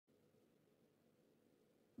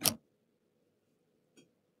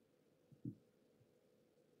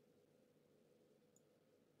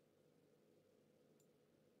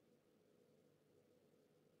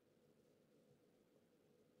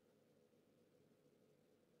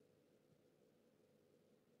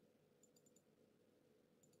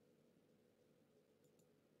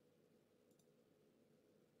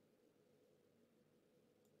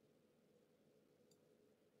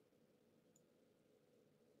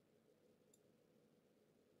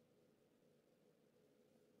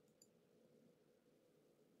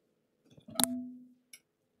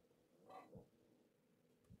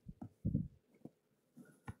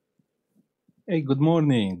Hey, good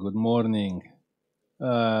morning, good morning.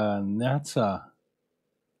 Neața,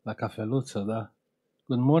 la cafeluță, da?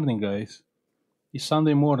 Good morning, guys. It's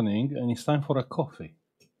Sunday morning and it's time for a coffee.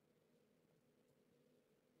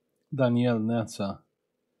 Daniel, Neața.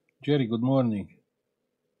 Jerry, good morning.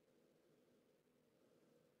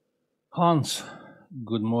 Hans,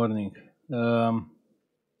 good morning.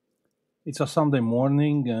 It's a Sunday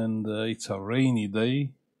morning and it's a rainy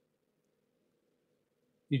day.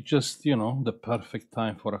 It's just, the perfect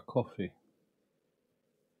time for a coffee.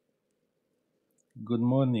 Good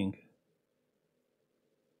morning.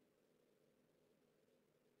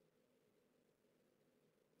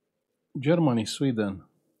 Germany, Sweden,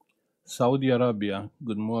 Saudi Arabia,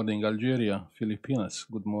 good morning. Algeria, Philippines,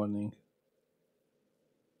 good morning.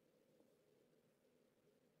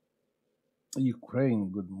 Ukraine,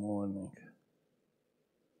 good morning.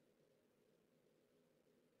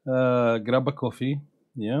 Grab a coffee,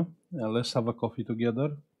 yeah, and let's have a coffee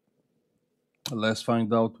together. Let's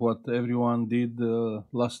find out what everyone did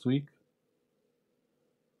last week.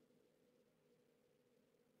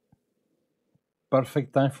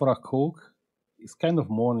 Perfect time for a Coke. It's kind of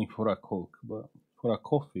morning for a Coke, but for a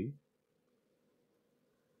coffee,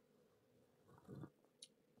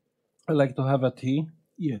 I like to have a tea.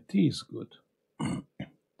 Yeah, tea is good.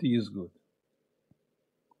 Tea is good.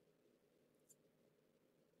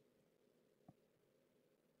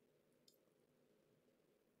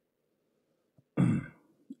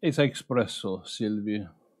 It's espresso, Sylvie.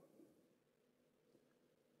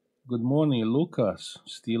 Good morning, Lucas.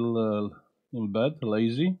 Still in bed,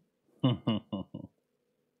 lazy?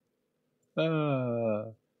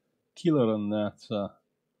 Killer on that.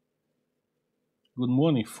 Good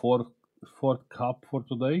morning, fourth cup for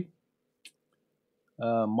today.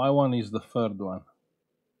 My one is the third one.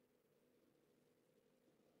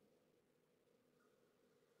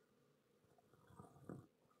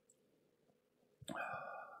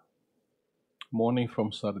 Morning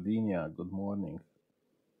from Sardinia. Good morning.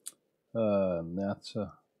 That's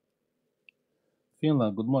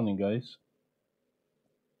Finland. Good morning, guys.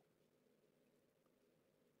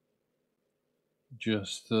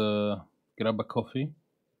 Just grab a coffee.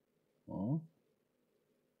 Oh.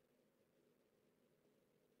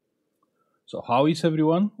 So, how is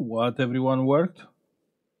everyone? What everyone worked?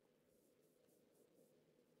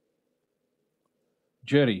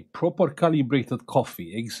 Jerry, proper calibrated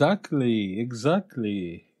coffee. Exactly,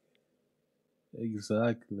 exactly,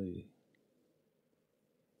 exactly.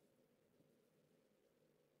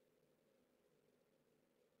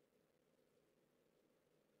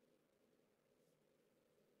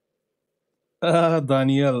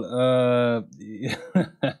 Daniel,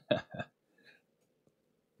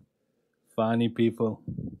 funny people.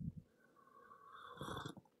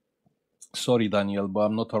 Sorry, Daniel, but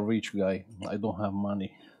I'm not a rich guy. I don't have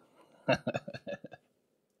money.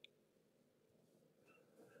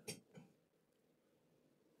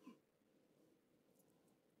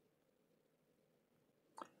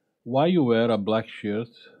 Why you wear a black shirt?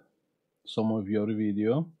 Some of your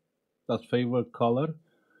video. That favorite color?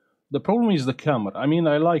 The problem is the camera. I mean,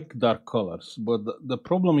 I like dark colors, but the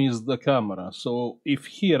problem is the camera. So if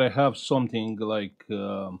here I have something like,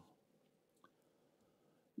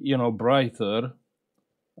 brighter,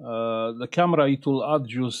 the camera it will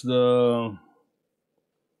adjust the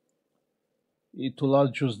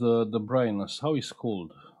brightness. How is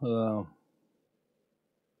called? I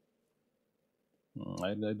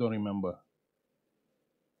don't remember.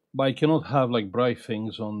 But I cannot have like bright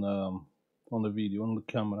things on the video on the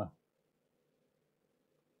camera.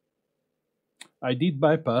 I did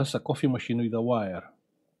bypass a coffee machine with a wire.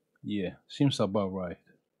 Yeah, seems about right.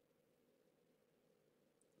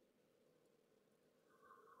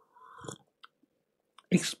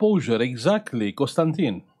 Exposure, exactly,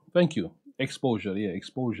 Konstantin. Thank you. Exposure, yeah,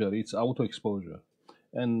 exposure. It's auto exposure,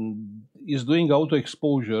 and is doing auto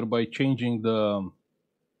exposure by changing the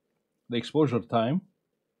exposure time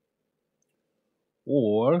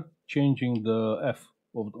or changing the f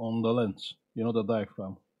on the lens. You know the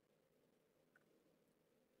diaphragm.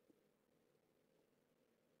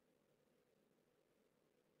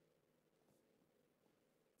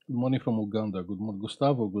 Good morning from Uganda. Good morning,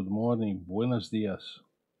 Gustavo. Good morning. Buenos dias.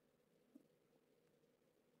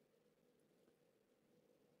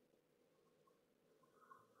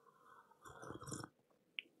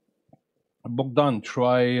 Bogdan,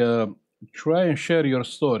 try and share your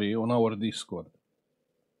story on our Discord.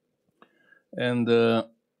 And there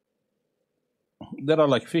are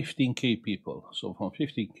like 15K people. So from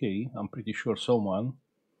 15K, I'm pretty sure someone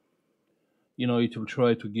it will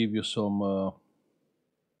try to give you some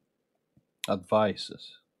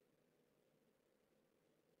advices.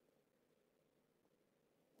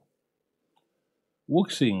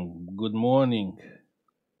 Wuxing, good morning.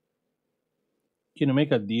 Can you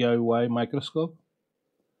make a DIY microscope?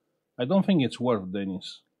 I don't think it's worth,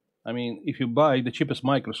 Dennis. I mean, if you buy the cheapest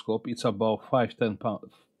microscope, it's about 5 to 10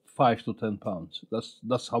 pounds. 5 to 10 pounds.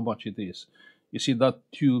 That's how much it is. You see that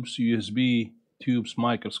tubes, USB tubes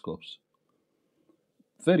microscopes,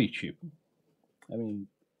 very cheap. I mean,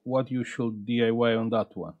 what you should DIY on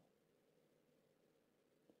that one?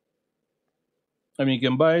 I mean, you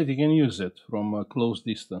can buy it, you can use it from a close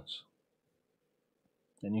distance,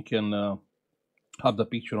 and you can have the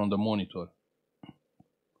picture on the monitor.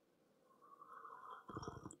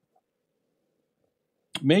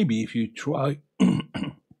 Maybe if you try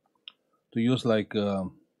to use like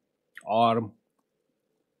arm,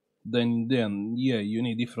 then yeah, you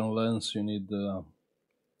need different lens.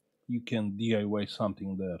 You can DIY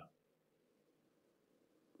something there.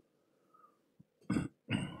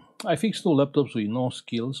 I fixed 2 laptops with no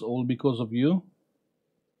skills, all because of you.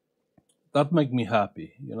 That make me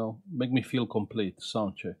happy, make me feel complete.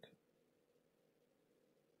 Sound check.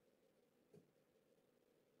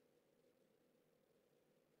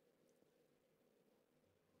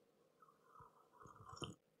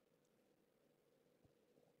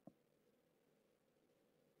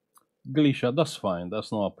 Glisha, that's fine.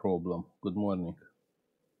 That's not a problem. Good morning.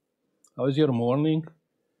 How is your morning?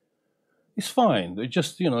 It's fine. It's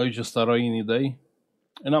just a rainy day.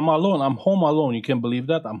 And I'm alone. I'm home alone. You can believe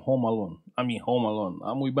that? I'm home alone. I mean, home alone.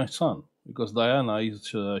 I'm with my son because Diana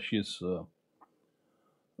she's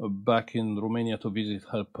back in Romania to visit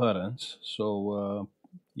her parents. So,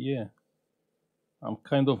 yeah, I'm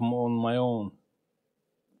kind of on my own.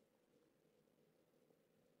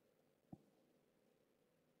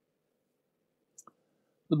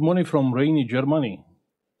 Good morning from rainy Germany.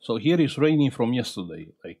 So here is raining from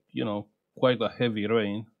yesterday, like, quite a heavy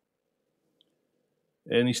rain.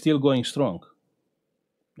 And it's still going strong.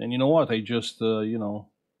 And you know what? I just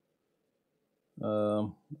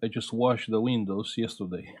washed the windows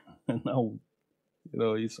yesterday. And now,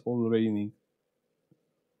 it's all raining.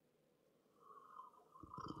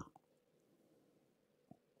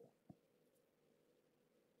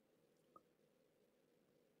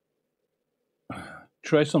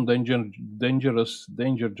 Try some danger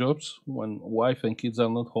jobs when wife and kids are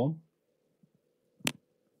not home.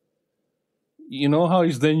 You know how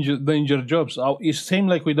it's danger jobs. It's same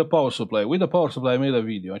like with the power supply. With the power supply, I made a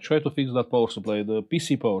video. I tried to fix that power supply, the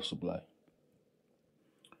PC power supply,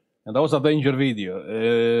 and that was a danger video.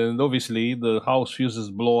 And obviously, the house fuses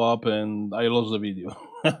blow up, and I lost the video.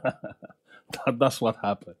 That's what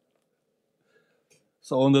happened.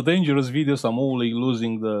 So on the dangerous videos, I'm only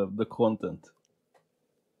losing the content.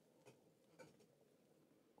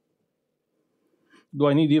 Do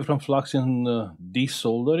I need different flux in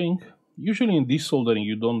desoldering? Usually in desoldering,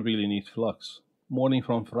 you don't really need flux. Morning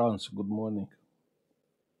from France. Good morning.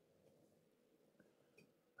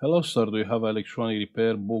 Hello, sir. Do you have electronic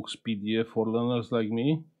repair books, PDF for learners like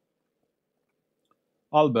me?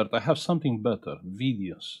 Albert, I have something better.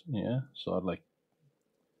 Videos. Yeah. So I have like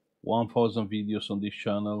 1,000 videos on this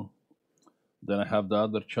channel. Then I have the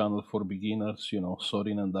other channel for beginners,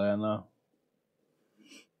 Sorin and Diana.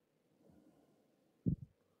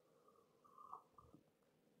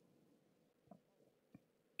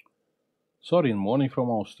 Sorin, morning from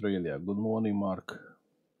Australia. Good morning, Mark.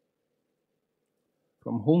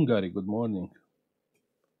 From Hungary, good morning.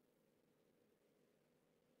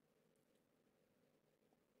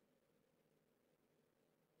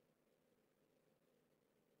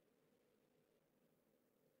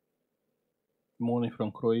 Morning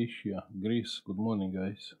from Croatia, Greece. Good morning,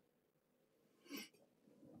 guys.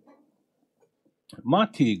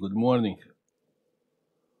 Mati, good morning.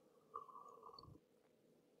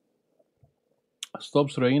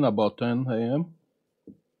 Stops rain about 10 a.m.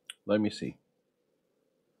 Let me see.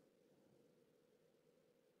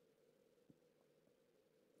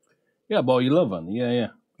 Yeah, about 11. Yeah.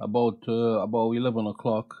 About 11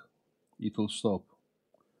 o'clock, it will stop.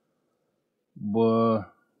 But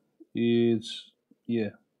it's yeah.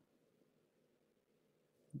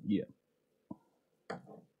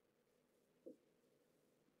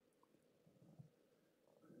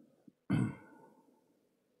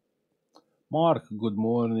 Mark, good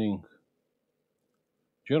morning.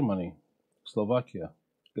 Germany, Slovakia.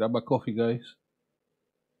 Grab a coffee, guys.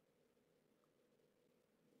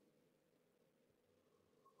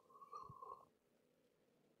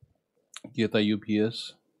 Get a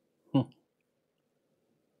UPS.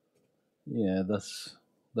 Yeah, that's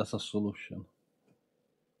That's a solution.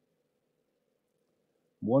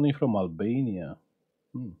 One from Albania.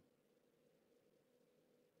 Hmm.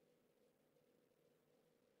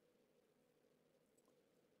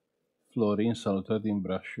 Florin, salutări din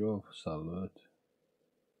Brașov. Salut.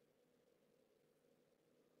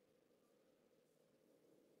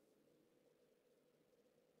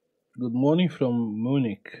 Good morning from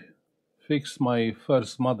Munich. Fixed my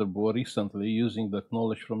first motherboard recently using the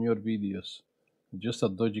knowledge from your videos. Just a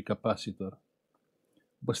dodgy capacitor.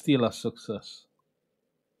 But still a success.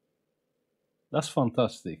 That's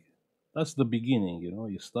fantastic. That's the beginning, you know.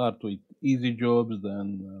 You start with easy jobs,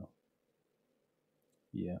 then,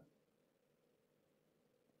 yeah.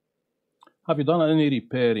 Have you done any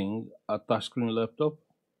repairing a touchscreen laptop?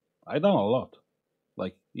 I done a lot.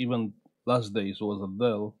 Like even last days was a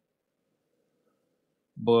Dell.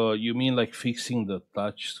 But you mean like fixing the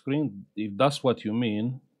touch screen? If that's what you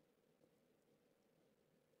mean,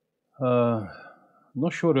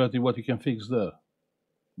 not sure what you can fix there,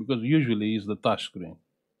 because usually it's the touch screen.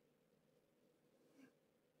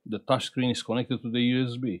 The touch screen is connected to the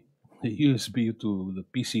USB. The USB to the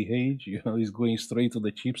PCH, you know, is going straight to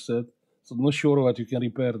the chipset. So not sure what you can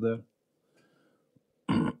repair there.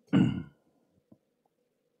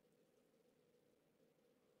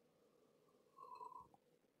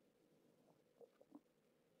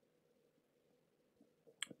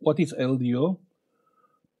 What is LDO?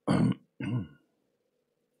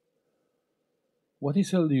 What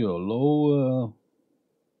is LDO? Low.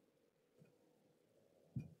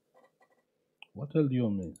 What LDO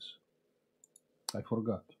means? I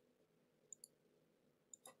forgot.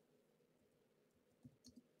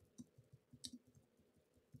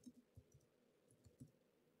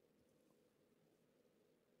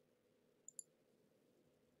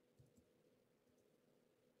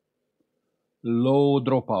 Low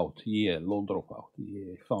dropout. Yeah, low dropout.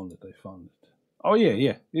 Yeah, I found it. Oh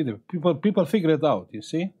yeah. People figure it out. You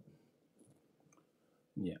see?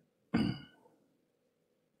 Yeah.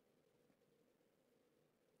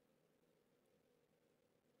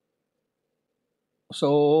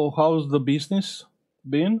 So how's the business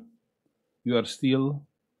been? You are still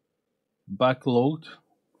backlogged.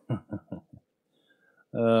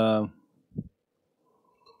 uh,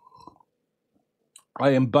 I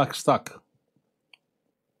am back stuck.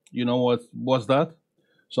 You know what was that?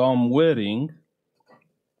 So I'm wearing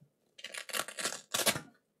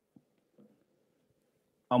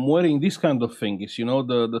this kind of thing. It's, you know,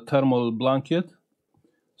 the thermal blanket.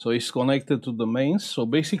 So it's connected to the mains. So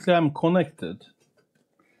basically I'm connected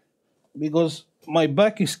because my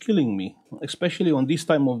back is killing me, especially on this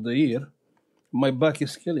time of the year. My back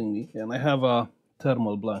is killing me, and I have a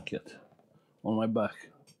thermal blanket on my back.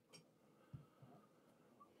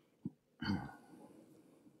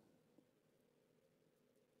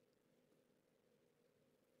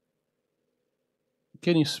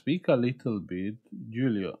 Can you speak a little bit,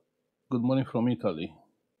 Giulio? Good morning from Italy.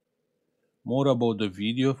 More about the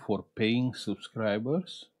video for paying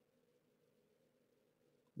subscribers,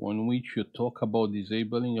 on which you talk about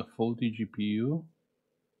disabling a faulty GPU.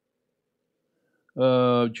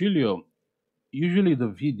 Giulio, usually the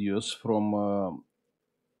videos from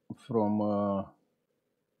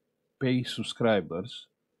pay subscribers,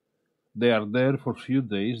 they are there for a few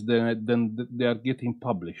days, then they are getting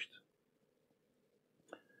published.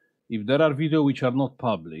 If there are videos which are not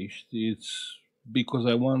published, it's because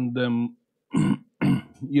I want them,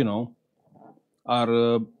 you know,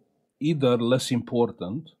 are either less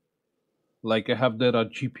important, like I have there a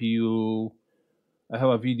GPU, I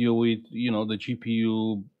have a video with, you know, the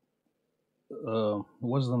GPU,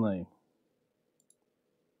 what's the name?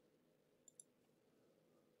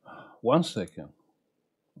 One second,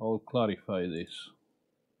 I'll clarify this.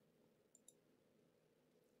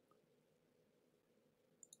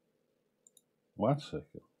 One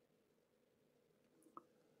second.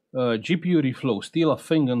 GPU reflow, still a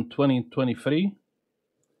thing in 2023?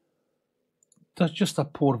 That's just a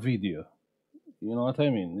poor video. You know what I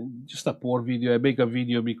mean? Just a poor video. I make a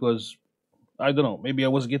video because, I don't know, maybe I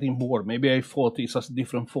was getting bored. Maybe I thought it's a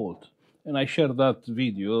different fault. And I shared that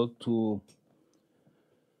video to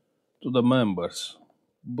the members.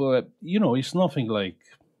 But, you know, it's nothing like,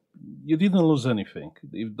 you didn't lose anything,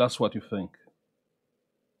 if that's what you think.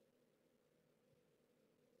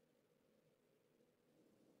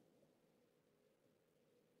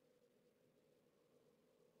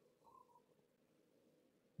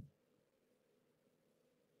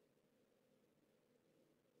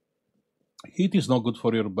 Heat is not good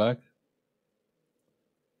for your back.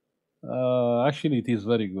 Actually, it is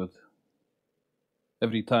very good.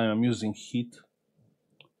 Every time I'm using heat,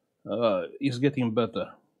 it's getting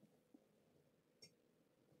better.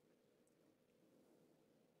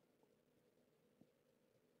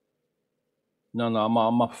 No, no,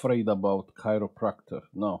 I'm afraid about chiropractor.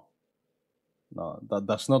 No, no,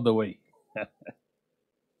 that's not the way.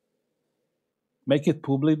 Make it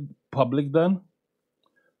public then.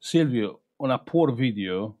 Silvio, on a poor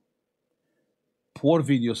videos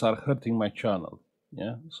are hurting my channel.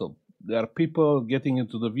 Yeah, so there are people getting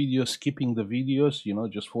into the video, skipping the videos,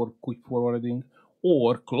 just for quick forwarding,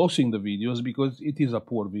 or closing the videos because it is a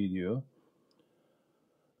poor video.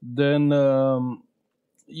 Then the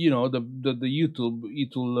YouTube,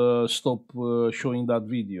 it will stop showing that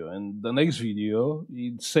video, and the next video,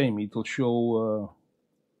 it's same, it will show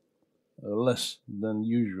less than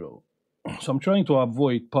usual. So I'm trying to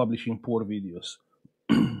avoid publishing poor videos.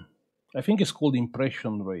 I think it's called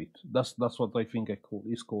impression rate. That's what I think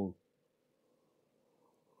it's called.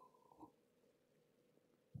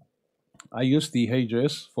 I use the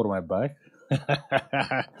HJS for my back.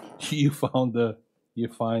 you found the you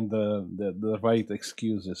find the right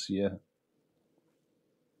excuses. Yeah,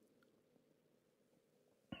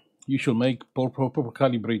 you should make proper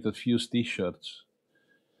calibrated fuse T-shirts.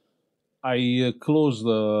 I closed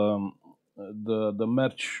the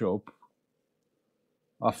merch shop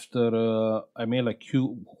after I made like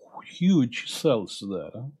huge sales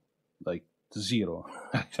there, like zero.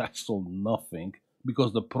 I sold nothing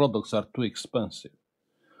because the products are too expensive.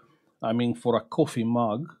 I mean, for a coffee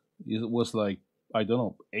mug, it was like, I don't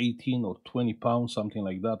know, 18 or 20 pounds, something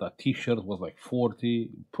like that. A T-shirt was like 40,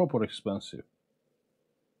 proper expensive.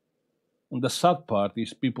 And the sad part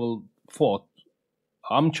is people thought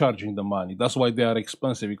I'm charging the money. That's why they are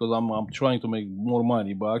expensive, because I'm trying to make more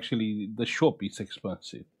money, but actually the shop is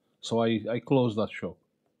expensive. So I closed that shop,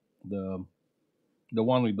 the the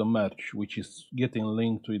one with the merch, which is getting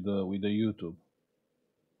linked with the YouTube.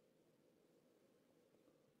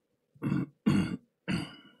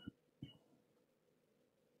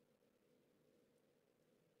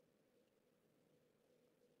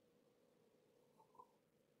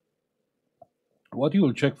 What you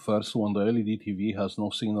will check first when the LED TV has no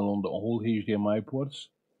signal on the whole HDMI ports?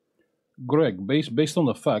 Greg, based on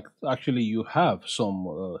the fact actually you have some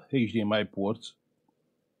HDMI ports,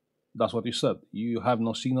 that's what you said. You have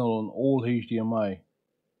no signal on all HDMI.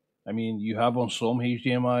 I mean, you have on some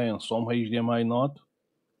HDMI and some HDMI not,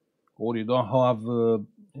 or you don't have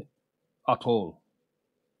at all.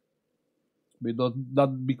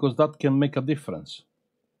 Because that can make a difference.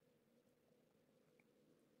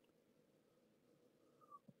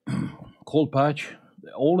 Cold patch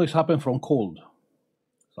always happen from cold.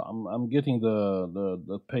 So I'm getting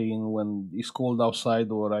the pain when it's cold outside,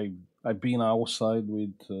 or I've been outside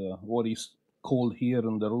with what is cold here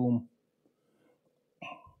in the room.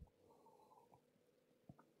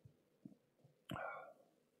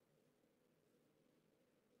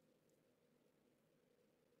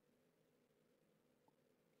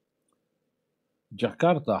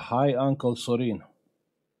 Jakarta, hi Uncle Sorin.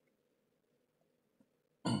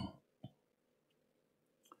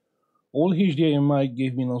 All HDMI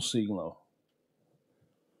gave me no signal.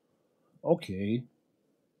 Okay.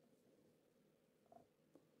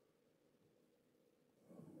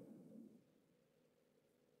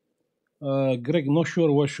 Greg, not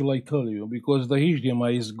sure what should I tell you, because the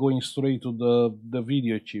HDMI is going straight to the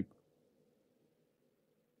video chip.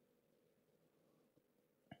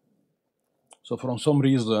 So from some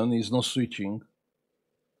reason it's not switching.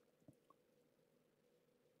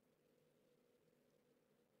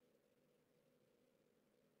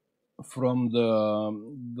 From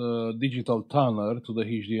the digital tuner to the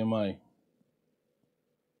HDMI.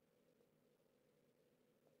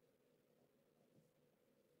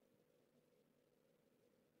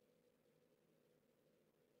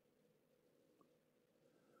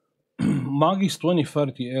 Mag is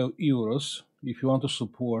 20-30 euros if you want to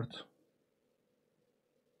support.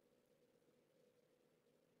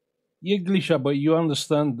 Yeah, Glisha, but you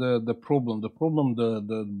understand the problem. The problem,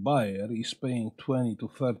 the buyer is paying 20 to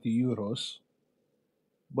 30 euros,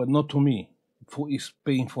 but not to me. Is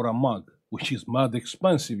paying for a mug, which is mad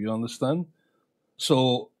expensive, you understand?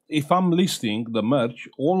 So if I'm listing the merch,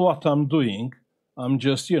 all what I'm doing, I'm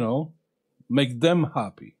just, make them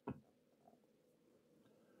happy.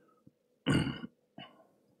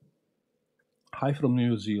 Hi from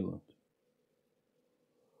New Zealand.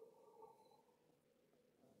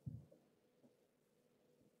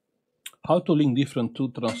 How to link different two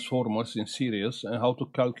transformers in series and how to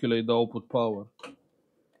calculate the output power.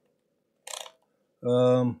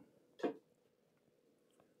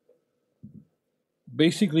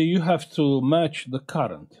 Basically, you have to match the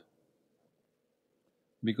current.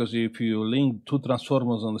 Because if you link two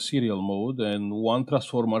transformers on the serial mode and one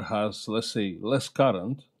transformer has, let's say, less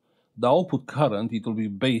current, the output current, it will be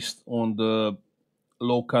based on the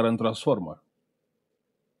low current transformer.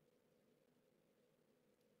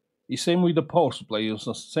 It's same with the power supply. It's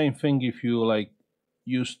the same thing if you like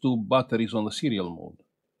use two batteries on the serial mode.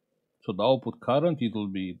 So the output current, it will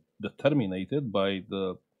be determined by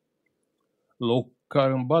the low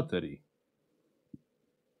current battery.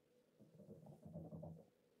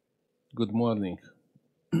 Good morning.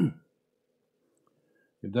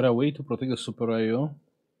 If there are a way to protect the Super IO,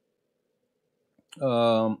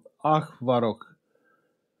 Varok,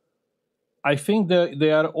 I think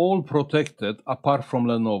they are all protected apart from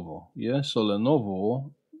Lenovo. Yeah, so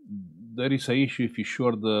Lenovo, there is an issue if you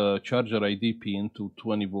short the charger ID pin to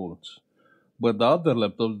 20 volts. But the other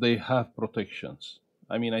laptops, they have protections.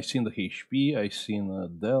 I mean, I've seen the HP, I've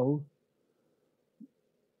seen Dell.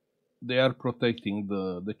 They are protecting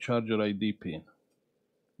the charger ID pin,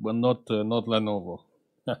 but not Lenovo.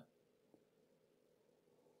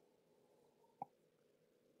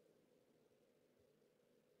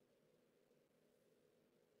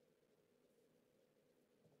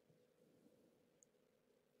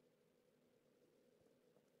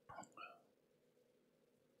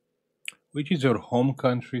 Which is your home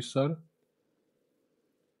country, sir?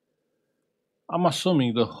 I'm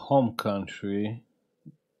assuming the home country.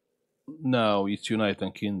 No, it's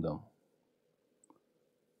United Kingdom.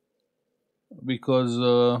 Because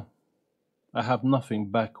I have nothing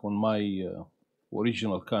back on my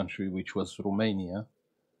original country, which was Romania.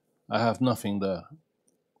 I have nothing there,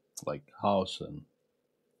 like house and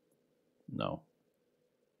no.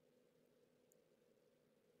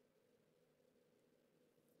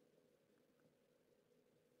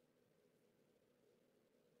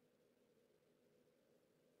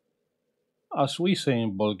 As we say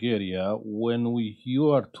in Bulgaria, when you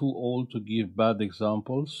are too old to give bad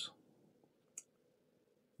examples,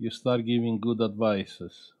 you start giving good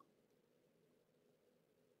advices.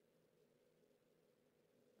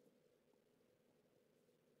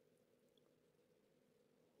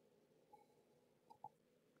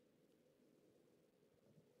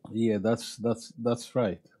 Yeah, that's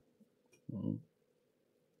right. Mm.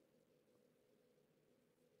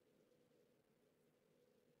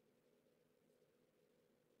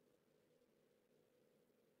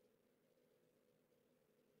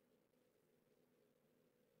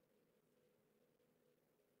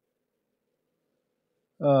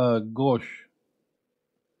 Gosh,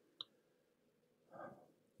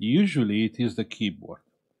 usually it is the keyboard.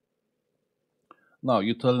 Now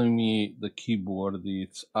you're telling me the keyboard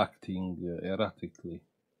it's acting erratically.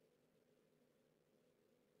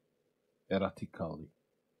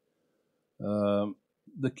 Um,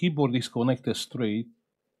 the keyboard is connected straight.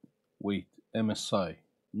 Wait, MSI.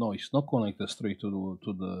 No, it's not connected straight to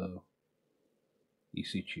the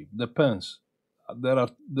EC chip. Depends. There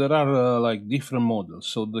are like different models.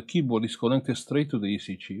 So the keyboard is connected straight to the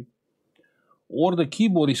EC chip, or the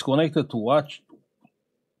keyboard is connected to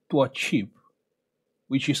a chip,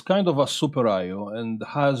 which is kind of a Super IO and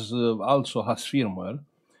has also has firmware,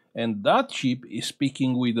 and that chip is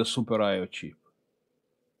speaking with the Super IO chip.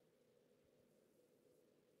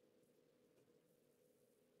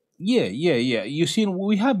 Yeah. You see,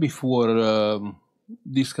 we had before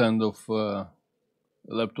this kind of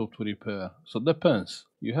laptop to repair. So depends.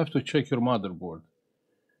 You have to check your motherboard.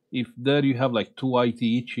 If there you have like two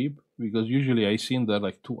ITE chip, because usually I seen there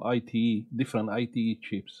like two ITE different ITE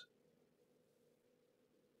chips.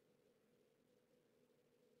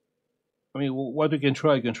 I mean, what you can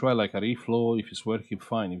try like a reflow if it's working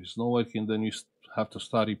fine. If it's not working, then you have to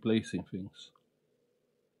start replacing things.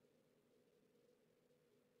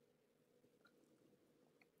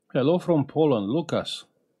 Hello from Poland, Lucas.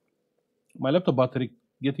 My laptop battery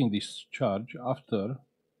getting discharged after.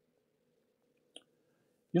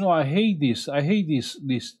 I hate this. I hate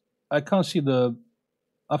this. I can't see the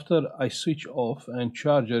after I switch off and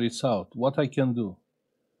charger it's out. What I can do?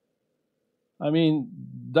 I mean,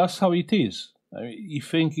 that's how it is. I mean, you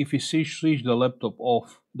think if you switch the laptop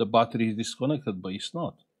off, the battery is disconnected, but it's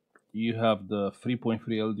not. You have the 3.3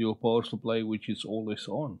 LDO power supply, which is always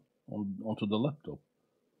onto the laptop.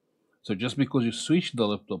 So just because you switch the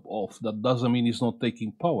laptop off, that doesn't mean it's not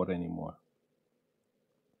taking power anymore.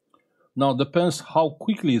 Now depends how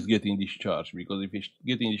quickly it's getting discharged, because if it's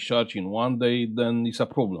getting discharged in one day, then it's a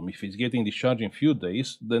problem. If it's getting discharged in few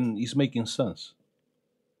days, then it's making sense.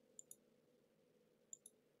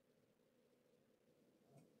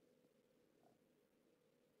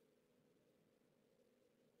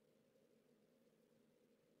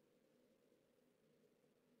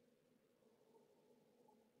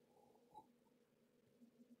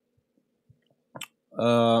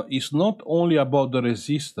 It's not only about the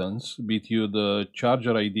resistance between the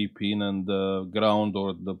charger ID pin and the ground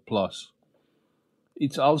or the plus.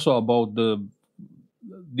 It's also about the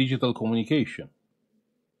digital communication.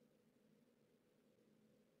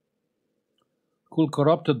 Could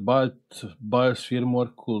corrupted BIOS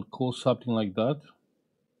firmware could cause something like that?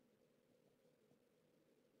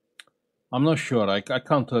 I'm not sure. I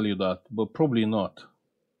can't tell you that, but probably not.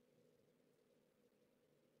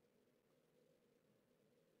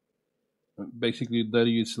 Basically, there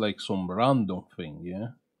is like some random thing, yeah?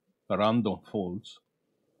 Random faults.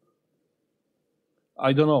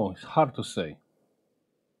 I don't know. It's hard to say.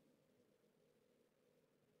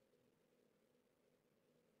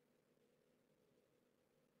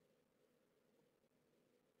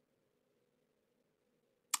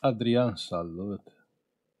 Adrian Salud.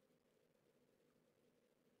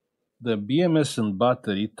 The BMS and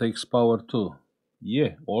battery takes power too.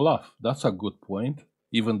 Yeah, Olaf, that's a good point.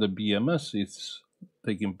 Even the BMS is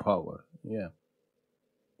taking power. Yeah.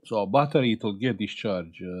 So a battery it will get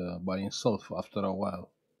discharged by itself after a while.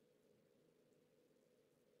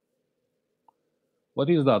 What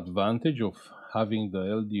is the advantage of having the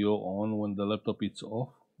LDO on when the laptop is off?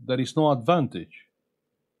 There is no advantage.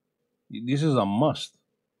 This is a must.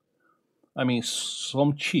 I mean,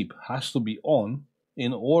 some chip has to be on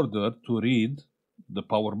in order to read the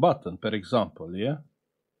power button, for example, yeah?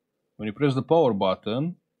 When you press the power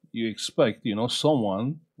button, you expect,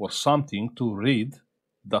 someone or something to read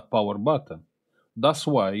that power button. That's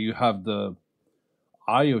why you have the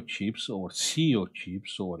IO chips or CO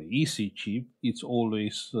chips or EC chip, it's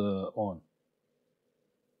always on.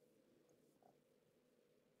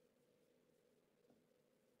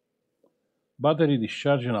 Battery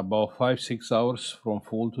discharge in about 5-6 hours from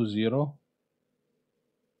full to zero.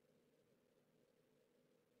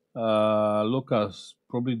 Lucas,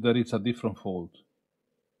 probably there is a different fault.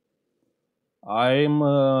 I'm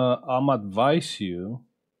advise you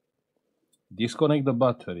disconnect the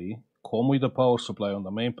battery, come with the power supply on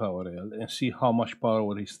the main power rail, and see how much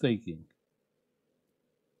power it's taking.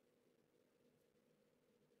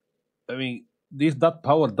 I mean, that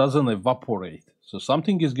power doesn't evaporate. So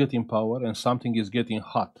something is getting power and something is getting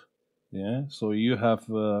hot. Yeah. So you have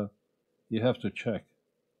to check.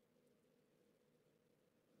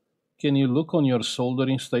 Can you look on your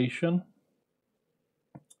soldering station?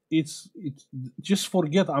 It's just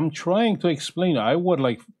forget. I'm trying to explain. I work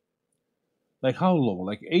like how long?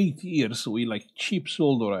 Like 8 years with like cheap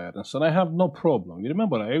solder irons, and I have no problem. You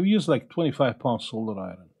remember, I use like 25-pound solder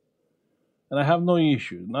iron, and I have no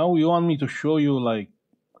issue. Now you want me to show you like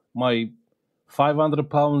my 500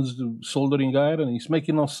 pounds soldering iron? It's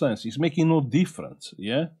making no sense. It's making no difference.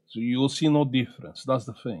 Yeah, so you will see no difference. That's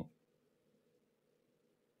the thing.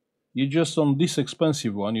 You just on this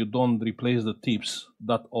expensive one, you don't replace the tips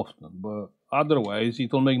that often, but otherwise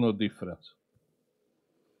it will make no difference.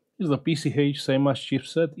 Is the PCH same as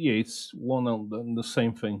chipset? Yeah, it's one and the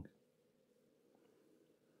same thing.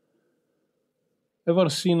 Ever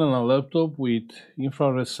seen on a laptop with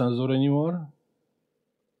infrared sensor anymore?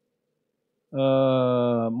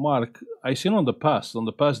 Mark, I seen on the past. On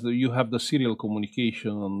the past, you have the serial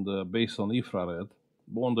communication based on infrared.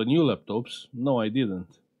 But on the new laptops, no, I didn't.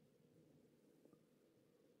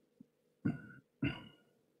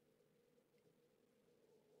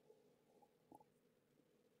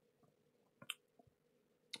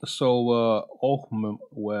 So,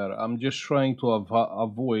 where I'm just trying to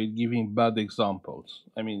avoid giving bad examples.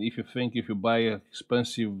 I mean, if you buy an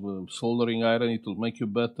expensive soldering iron, it will make you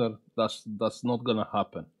better. That's not gonna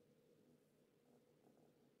happen.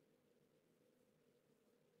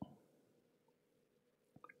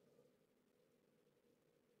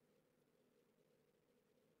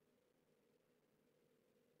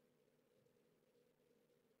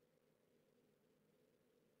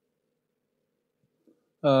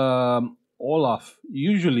 Olaf,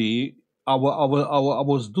 usually I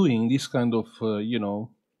was doing this kind of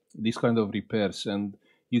this kind of repairs, and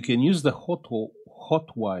you can use the hot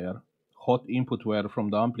input wire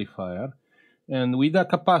from the amplifier, and with a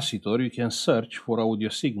capacitor you can search for audio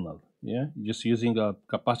signal. Yeah, just using a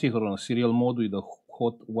capacitor on a serial mode with a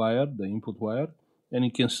hot wire, the input wire, and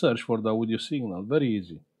you can search for the audio signal. Very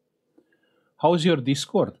easy. How's your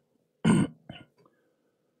Discord?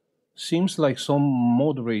 Seems like some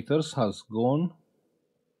moderators has gone.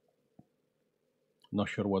 Not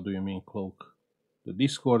sure what do you mean, Cloak. The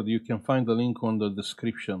Discord, you can find the link on the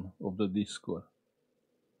description of the Discord.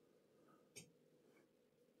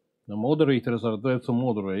 The moderators are there to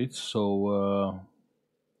moderate, so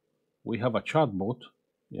we have a chat bot.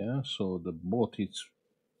 Yeah, so the bot it's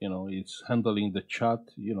handling the chat.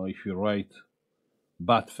 If you write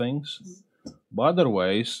bad things. But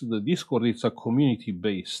otherwise, the Discord is a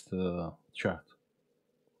community-based chat.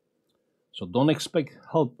 So don't expect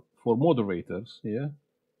help for moderators, yeah?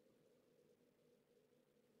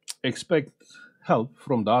 Expect help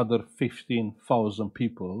from the other 15,000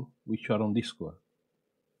 people which are on Discord.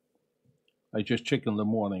 I just checked in the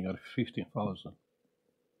morning, are 15,000.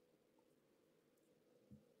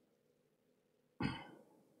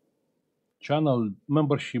 Channel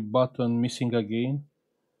membership button missing again.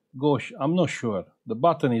 Gosh, I'm not sure. The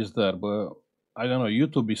button is there, but I don't know.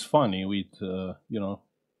 YouTube is funny with,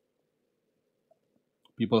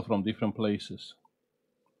 people from different places.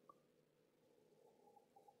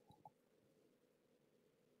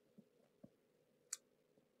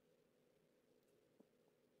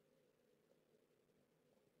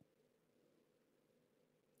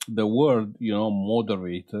 The word,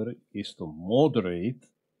 moderator is to moderate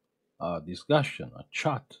a discussion, a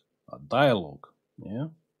chat, a dialogue. Yeah,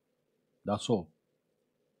 that's all.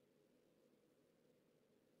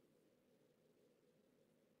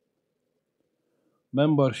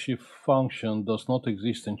 Membership function does not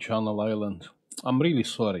exist in Channel Island. I'm really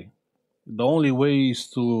sorry. The only way is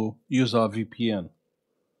to use a VPN.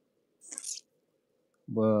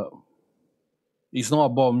 But it's not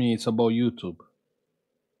about me, it's about YouTube.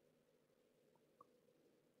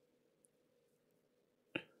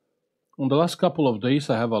 On the last couple of days,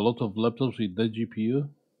 I have a lot of laptops with dead GPU.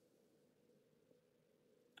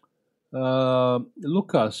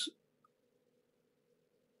 Lucas,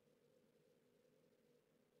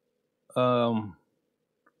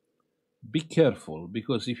 be careful,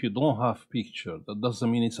 because if you don't have picture, that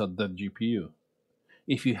doesn't mean it's a dead GPU.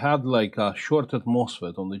 If you had like a shorted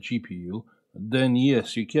MOSFET on the GPU, then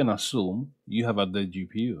yes, you can assume you have a dead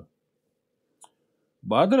GPU.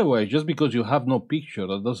 But otherwise, just because you have no picture,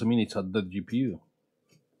 that doesn't mean it's a dead GPU.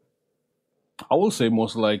 I will say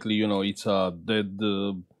most likely, it's a dead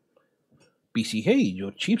PCH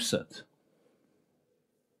or chipset.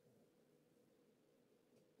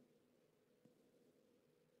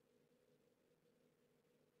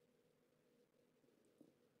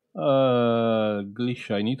 Glitch,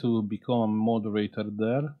 I need to become a moderator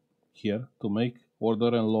here, to make order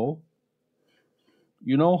and law.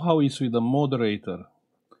 You know how it's with the moderator?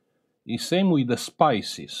 It's same with the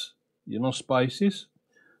spices. You know spices?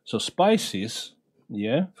 So spices,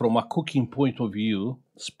 yeah, from a cooking point of view,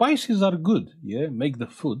 spices are good, yeah, make the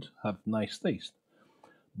food have nice taste.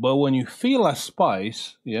 But when you feel a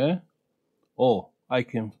spice, yeah, I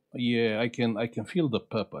can feel the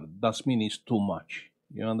pepper. That means it's too much.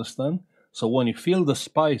 You understand? So when you feel the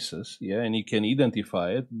spices, yeah, and you can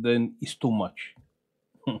identify it, then it's too much.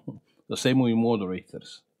 The same with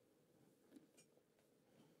moderators.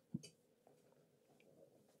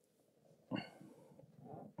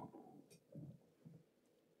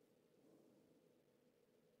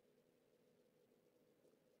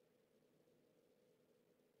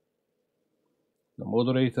 The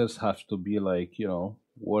moderators have to be like,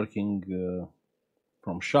 working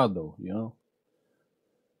from shadow,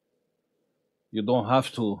 You don't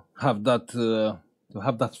have to have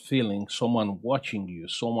that feeling, someone watching you,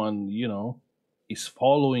 someone, is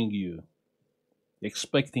following you,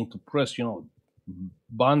 expecting to press,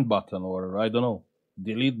 ban button or I don't know,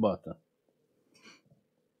 delete button.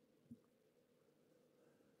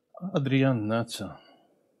 Adrian Natsa.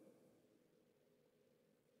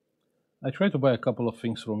 I tried to buy a couple of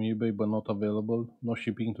things from eBay, but not available. No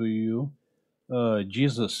shipping to EU.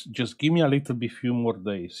 Jesus, just give me a little bit few more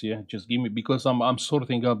days, yeah. Just give me, because I'm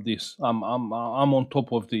sorting up this. I'm on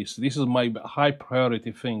top of this. This is my high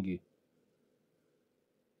priority thingy.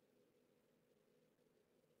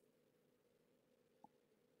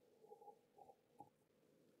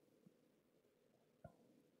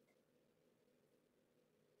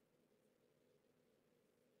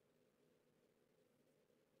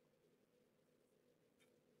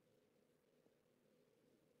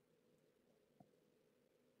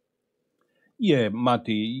 Yeah,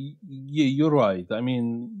 Mati, yeah, you're right. I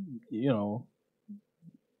mean,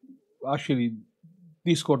 actually,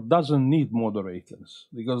 Discord doesn't need moderators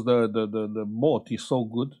because the bot is so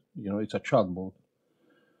good. It's a chat bot.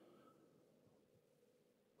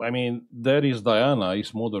 I mean, there is Diana,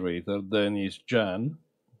 is moderator, then is Jan,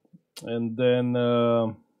 and then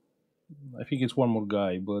I think it's one more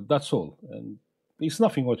guy, but that's all. And it's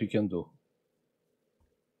nothing what you can do.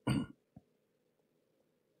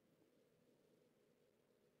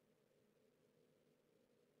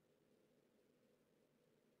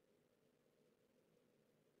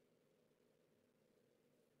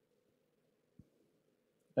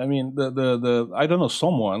 I mean, the I don't know,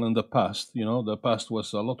 someone in the past, the past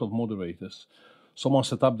was a lot of moderators. Someone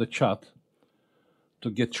set up the chat to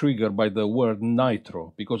get triggered by the word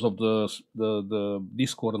nitro because of the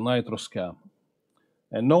Discord nitro scam.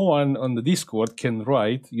 And no one on the Discord can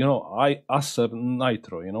write, Acer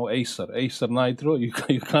Nitro, Acer Nitro. You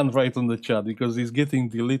can't write on the chat because it's getting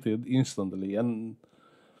deleted instantly. And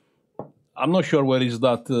I'm not sure where is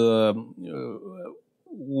that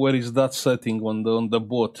setting on the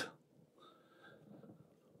bot,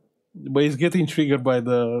 but it's getting triggered by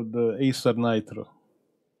the Acer Nitro.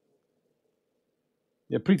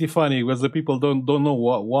 Yeah, pretty funny because the people don't know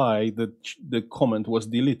why the comment was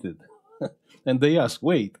deleted, and they ask,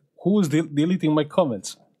 "Wait, who is deleting my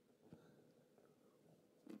comments?"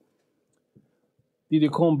 Did you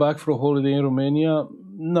come back for a holiday in Romania?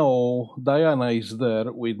 No, Diana is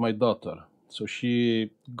there with my daughter. So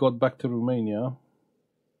she got back to Romania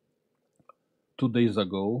 2 days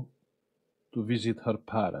ago to visit her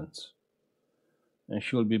parents. And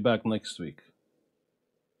she will be back next week.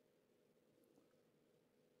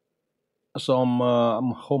 So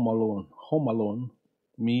I'm home alone,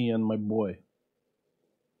 me and my boy.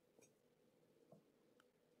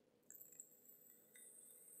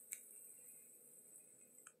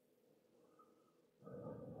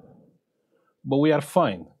 But we are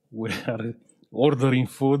fine. We are ordering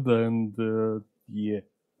food, and yeah,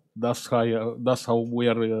 that's how we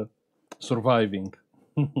are surviving.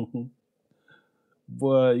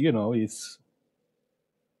 But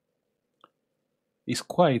it's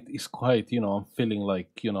quite I'm feeling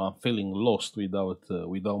like I'm feeling lost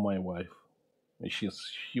without my wife.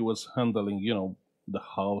 She was handling the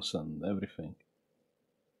house and everything.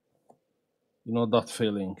 That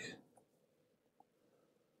feeling.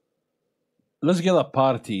 Let's get a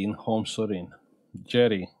party in home, Sorin.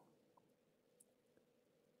 Jerry,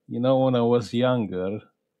 when I was younger,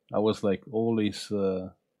 I was like always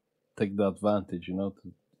take the advantage,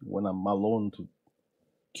 when I'm alone to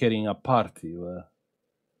carrying a party.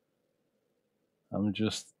 I'm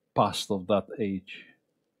just past of that age.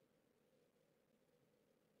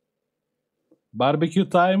 Barbecue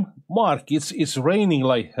time? Mark, it's raining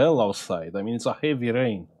like hell outside. I mean, it's a heavy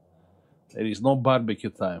rain. There is no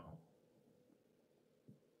barbecue time.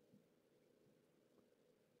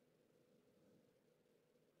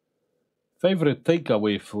 Favorite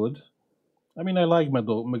takeaway food? I mean, I like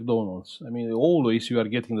McDonald's. I mean, always you are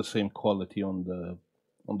getting the same quality on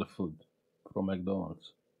the food from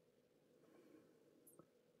McDonald's.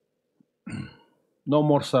 No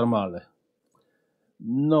more sarmale.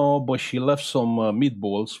 No, but she left some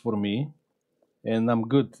meatballs for me, and I'm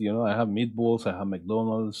good. I have meatballs. I have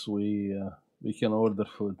McDonald's. We can order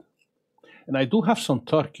food, and I do have some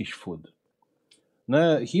Turkish food.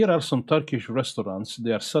 Now, here are some Turkish restaurants.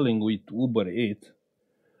 They are selling with Uber Eats.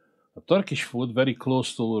 Turkish food very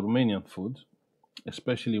close to Romanian food,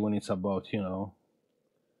 especially when it's about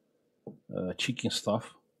chicken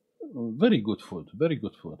stuff. Very good food. Very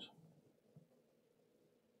good food.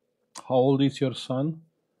 How old is your son?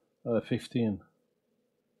 15.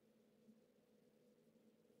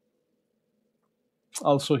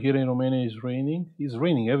 Also, here in Romania is raining. It's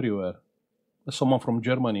raining everywhere. Someone from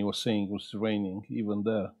Germany was saying it was raining even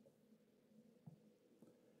there.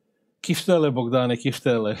 Kiftele, Bogdane,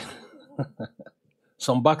 kiftele.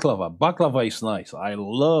 Some baklava. Baklava is nice. I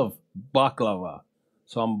love baklava.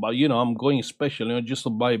 So I'm going special, just to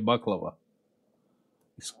buy baklava.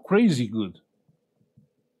 It's crazy good.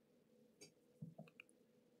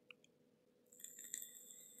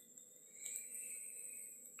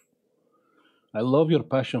 I love your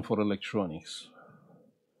passion for electronics.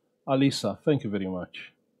 Alisa, thank you very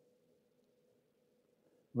much.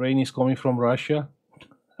 Rain is coming from Russia.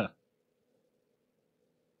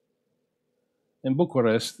 In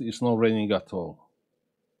Bucharest, it's not raining at all.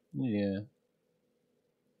 Yeah.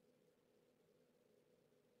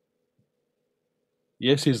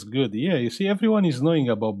 Yes, it's good. Yeah, you see, everyone is knowing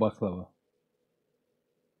about baklava.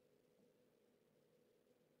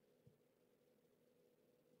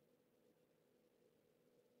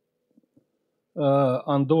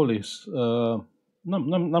 Andolis,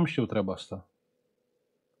 n-am știut treaba asta.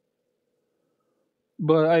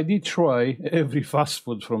 But I did try every fast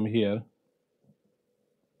food from here.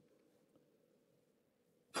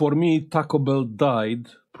 For me, Taco Bell died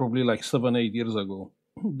probably like 7-8 years ago.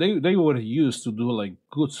 They were used to do like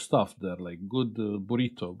good stuff there, like good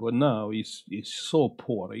burrito, but now it's so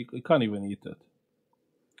poor. You can't even eat it.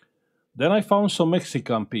 Then I found some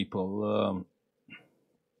Mexican people.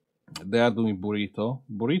 They are doing burrito.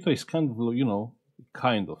 Burrito is kind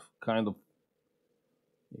of, kind of.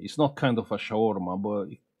 It's not kind of a shawarma, but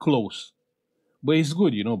close. But it's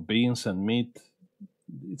good, beans and meat.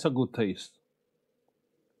 It's a good taste.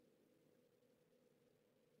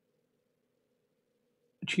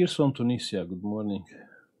 Cheers from Tunisia. Good morning.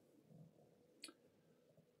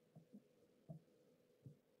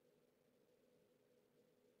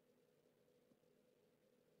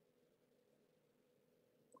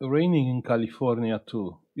 Raining in California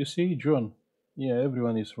too. You see, John? Yeah,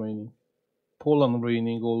 everyone is raining. Poland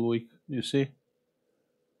raining all week. You see?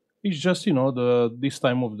 It's just the this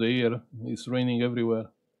time of the year. It's raining everywhere.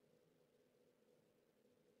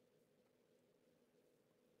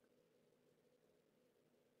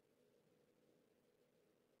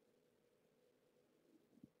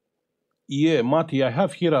 Yeah, Mati, I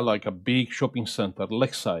have here like a big shopping center,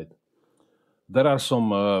 Lakeside. There are some,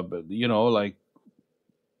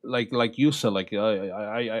 like you said, like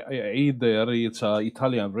I ate there. It's a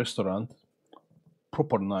Italian restaurant.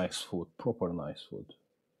 Proper nice food. Proper nice food.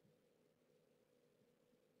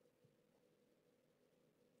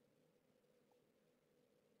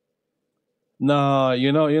 No,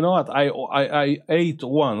 you know what? I ate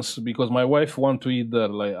once because my wife want to eat there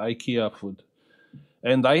like IKEA food,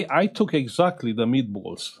 and I took exactly the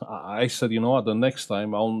meatballs. I said, you know what? The next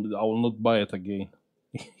time I will not buy it again.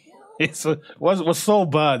 Was so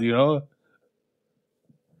bad, you know.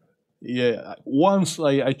 Yeah, once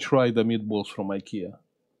I tried the meatballs from IKEA.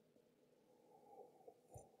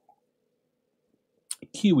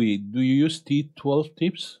 Kiwi, do you use T12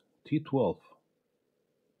 tips? T12.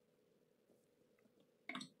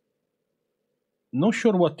 Not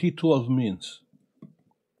sure what T12 means.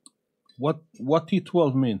 What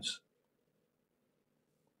T12 means?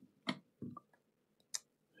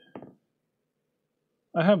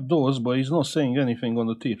 I have those, but it's not saying anything on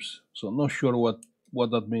the tips, so I'm not sure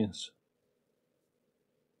what that means.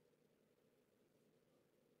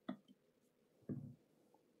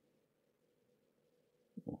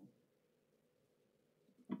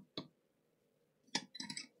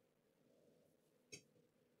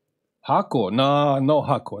 Hako? No, no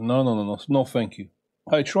Hako. No, no, no, no, no. Thank you.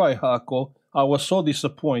 I tried Hako. I was so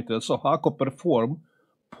disappointed. So Hako performed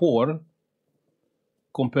poor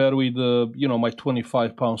compared with my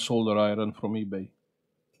 25-pound solder iron from eBay.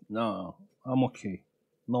 No, I'm okay.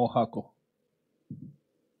 No Hako.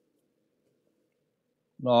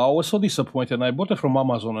 No, I was so disappointed. I bought it from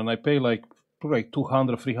Amazon and I paid like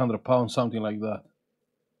 200, 300 pounds, something like that.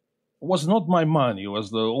 It was not my money. It was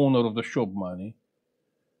the owner of the shop money.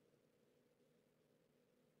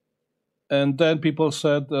 And then people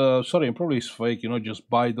said, sorry, probably it's fake, just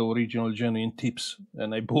buy the original genuine tips.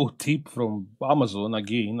 And I bought tip from Amazon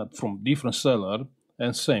again, from different seller,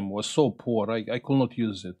 and same, was so poor, I could not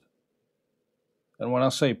use it. And when I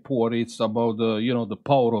say poor, it's about the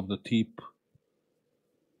power of the tip,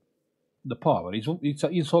 the power.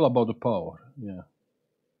 It's all about the power, yeah.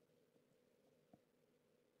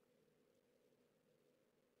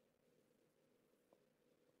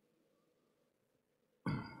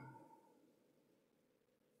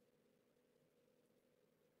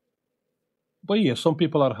 But yeah, some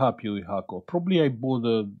people are happy with Hako. Probably I bought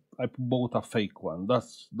a fake one.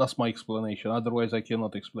 That's my explanation. Otherwise, I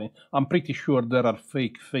cannot explain. I'm pretty sure there are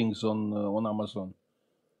fake things on Amazon.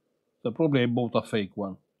 So probably I bought a fake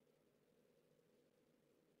one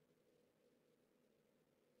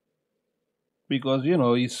because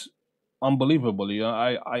it's unbelievable.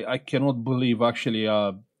 Yeah, I cannot believe actually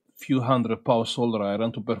a few hundred-pound solder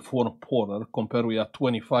iron to perform poorer compared with a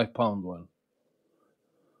 25-pound one.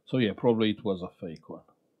 So yeah, probably it was a fake one.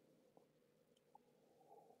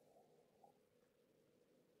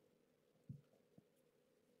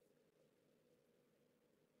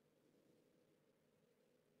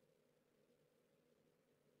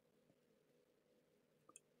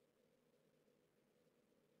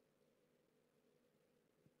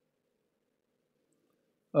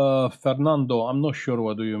 Fernando, I'm not sure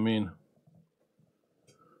what do you mean.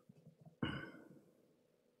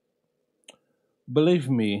 Believe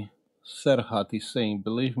me, Serhat is saying,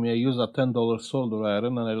 believe me, I use a $10 solder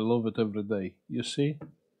iron and I love it every day. You see?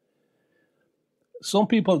 Some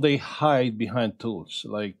people they hide behind tools.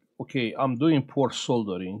 Like, okay, I'm doing poor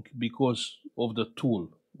soldering because of the tool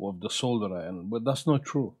of the solder iron, but that's not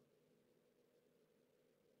true.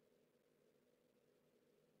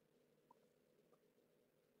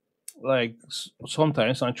 Like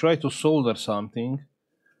sometimes I try to solder something,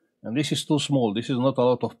 and this is too small. This is not a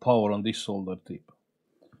lot of power on this solder tip,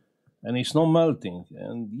 and it's not melting.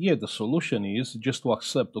 And yeah, the solution is just to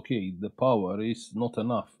accept, okay, the power is not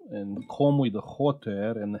enough, and come with the hot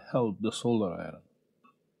air and help the solder iron.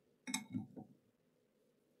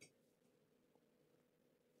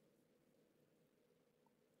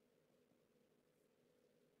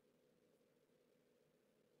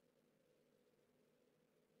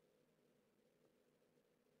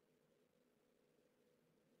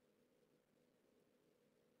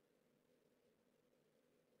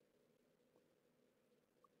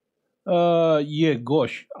 Yeah,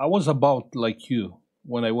 gosh, I was about like you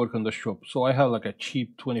when I work on the shop. So I had like a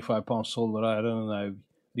cheap 25-pound solar iron, and I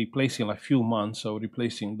replacing like few months. So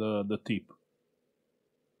replacing the tip.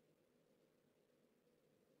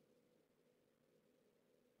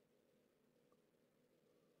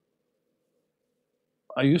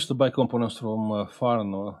 I used to buy components from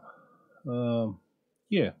Farnell. Um,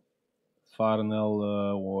 yeah, Farnell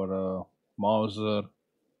or Mauser.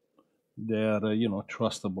 They're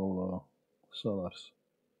trustable sellers.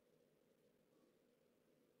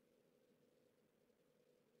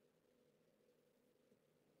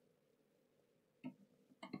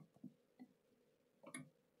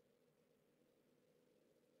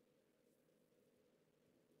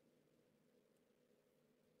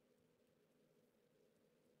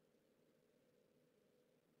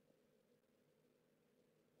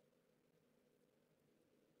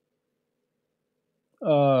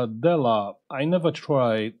 Della, I never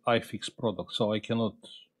tried iFix products, so I cannot.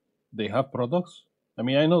 They have products? I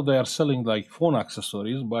mean, I know they are selling like phone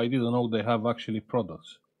accessories, but I didn't know they have actually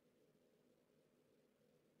products.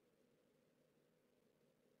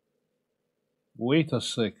 Wait a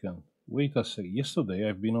second. Wait a second. Yesterday,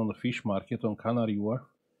 I've been on the fish market on Canary Wharf.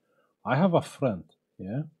 I have a friend,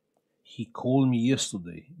 yeah? He called me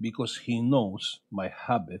yesterday because he knows my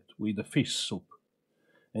habit with the fish soup.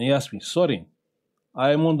 And he asked me, Sorry,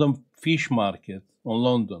 I'm on the fish market on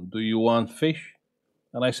London. Do you want fish?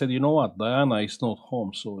 And I said, you know what? Diana is not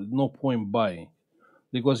home, so there's no point buying.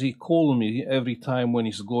 Because he called me every time when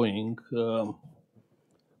he's going to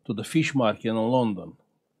the fish market in London.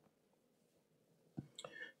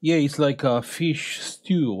 Yeah, it's like a fish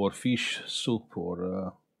stew or fish soup,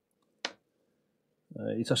 or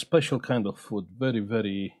it's a special kind of food. Very,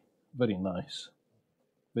 very, very nice.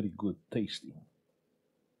 Very good, tasty.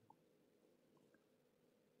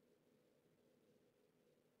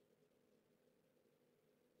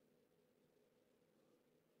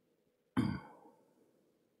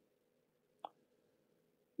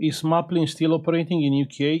 Is Maplin still operating in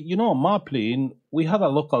UK? Maplin, we had a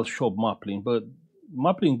local shop, Maplin, but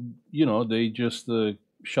Maplin, they just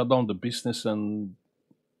shut down the business, and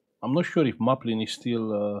I'm not sure if Maplin is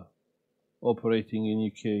still operating in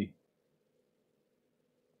UK.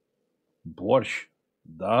 Borș,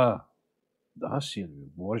 da, da,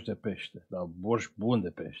 Silviu, borș de pește, da, borș bun de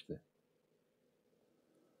pește.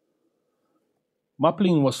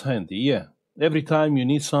 Maplin was handy, yeah. Every time you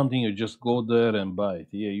need something, you just go there and buy it.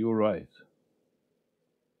 Yeah, you're right.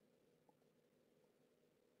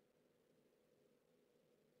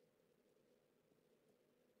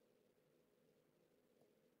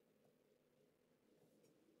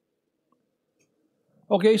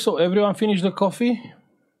 Okay, so everyone finished the coffee?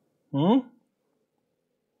 Hmm?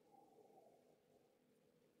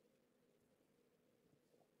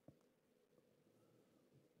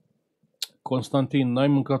 Constantin, n-ai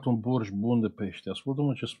mâncat un borș bun de pește.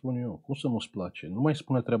 Ascultă-mă ce spun eu. Cum să nu-ți place? Nu mai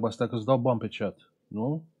spune treaba asta că îți dau bani pe chat.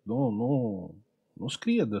 Nu? Nu, nu. Nu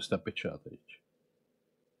scrie de astea pe chat aici.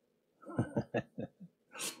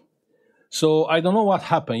 So I don't know what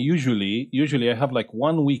happened. Usually I have like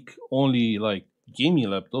 1 week only like gaming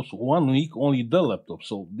laptops, 1 week only Dell laptops.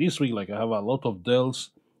 So this week like I have a lot of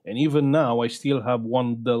Dells, and even now I still have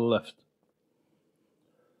one Dell left.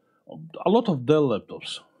 A lot of Dell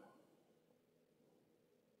laptops.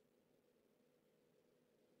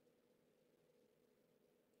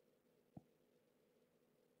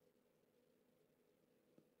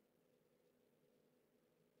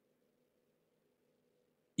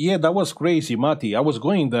 Yeah, that was crazy, Mati. I was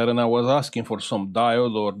going there and I was asking for some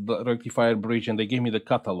diode or the rectifier bridge, and they gave me the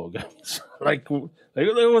catalog. It's like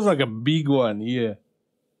it was like a big one. Yeah,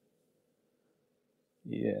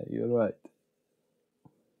 yeah, you're right.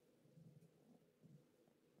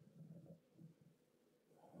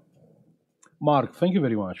 Mark, thank you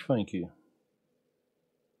very much. Thank you.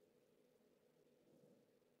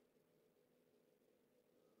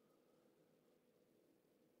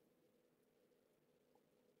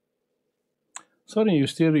 Sorry, you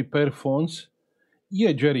still repair phones?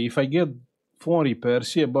 Yeah, Jerry. If I get phone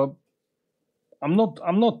repairs, yeah, but I'm not.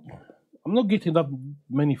 I'm not. I'm not getting that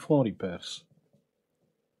many phone repairs.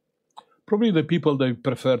 Probably the people they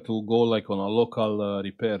prefer to go like on a local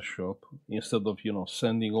repair shop instead of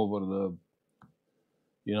sending over the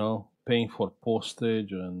paying for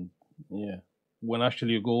postage, and yeah, when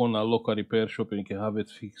actually you go on a local repair shop and you can have it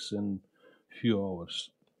fixed in few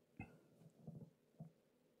hours.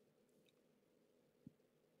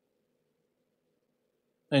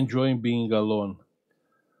 Enjoying being alone.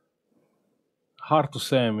 Hard to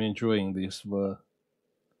say I'm enjoying this, but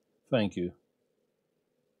thank you.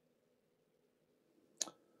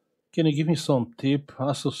 Can you give me some tip?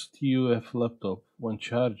 Asus TUF laptop, when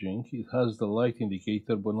charging, it has the light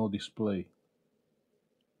indicator but no display.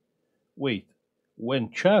 Wait,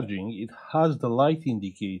 when charging, it has the light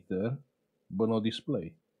indicator but no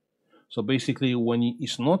display. So basically, when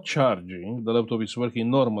it's not charging, the laptop is working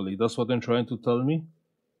normally. That's what I'm trying to tell me?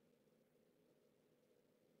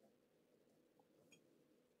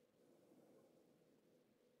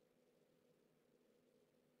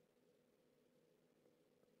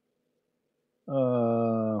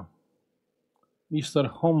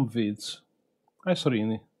 Mr. Homevids. Hi,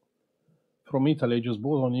 Sorini. From Italy, I just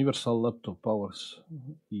bought a universal laptop powers.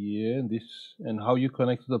 Yeah, this. And how you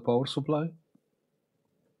connect to the power supply?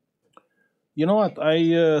 You know what?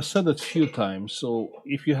 I said it few times. So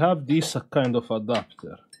if you have this kind of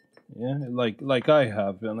adapter, yeah, like I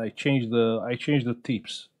have, and I changed the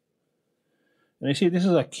tips, and you see this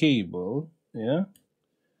is a cable, yeah,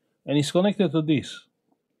 and it's connected to this.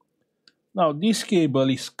 Now this cable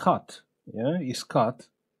is cut, yeah, is cut,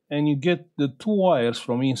 and you get the two wires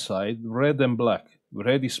from inside, red and black.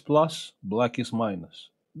 Red is plus, black is minus.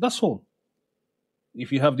 That's all.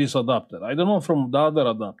 If you have this adapter, I don't know from the other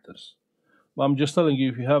adapters, but I'm just telling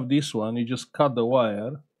you, if you have this one, you just cut the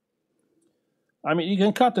wire. I mean, you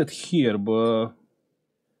can cut it here, but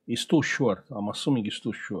it's too short. I'm assuming it's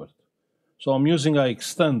too short. So I'm using an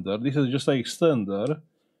extender. This is just an extender,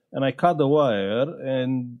 and I cut the wire,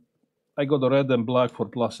 and I got the red and black for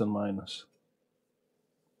plus and minus.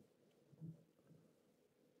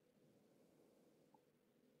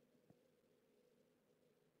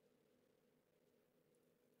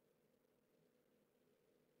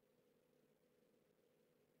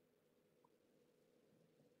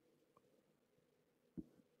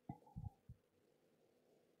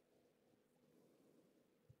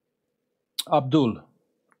 Abdul,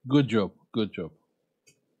 good job, good job.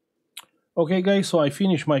 Okay, guys, so I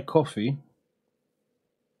finished my coffee.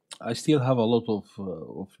 I still have a lot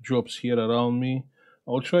of jobs here around me.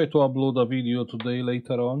 I'll try to upload a video today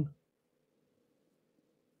later on.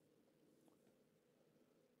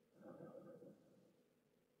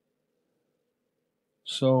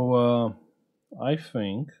 So I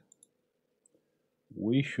think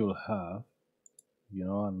we should have,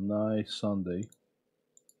 a nice Sunday.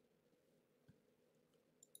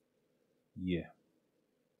 Yeah.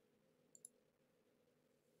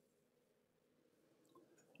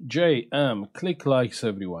 JM, click likes,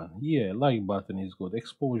 everyone. Yeah, like button is good.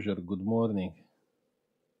 Exposure, good morning.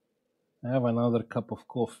 I have another cup of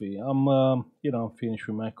coffee. I'm finished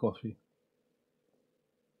with my coffee.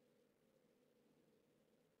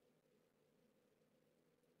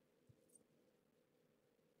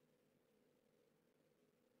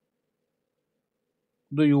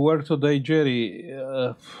 Do you work today, Jerry?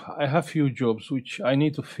 I have few jobs which I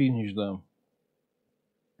need to finish them,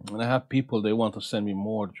 and I have people they want to send me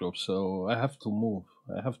more jobs, so I have to move.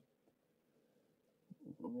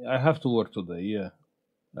 I have to work today. Yeah,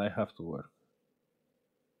 I have to work.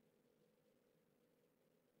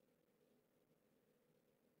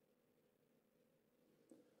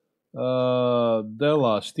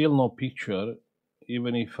 Della, still no picture,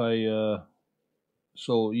 even if I.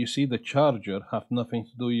 So you see, the charger have nothing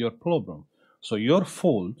to do with your problem. So your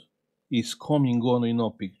fault is coming on in no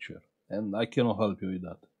picture, and I cannot help you with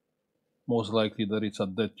that. Most likely that it's a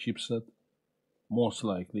dead chipset. Most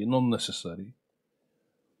likely, not necessary.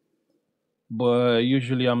 But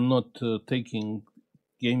usually I'm not taking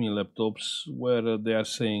gaming laptops where they are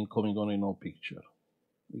saying coming on in no picture,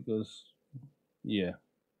 because yeah.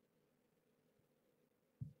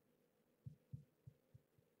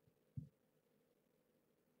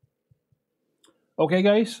 Okay,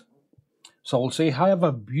 guys. So I'll say have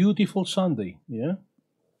a beautiful Sunday, yeah,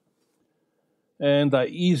 and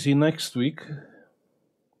easy next week.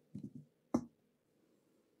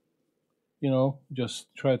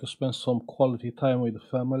 Just try to spend some quality time with the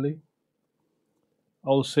family.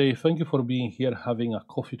 I'll say thank you for being here, having a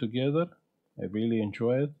coffee together. I really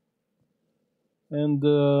enjoy it. And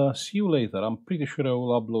see you later. I'm pretty sure I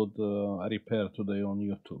will upload a repair today on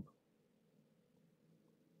YouTube.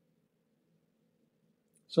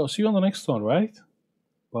 So see you on the next one, right?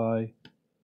 Bye.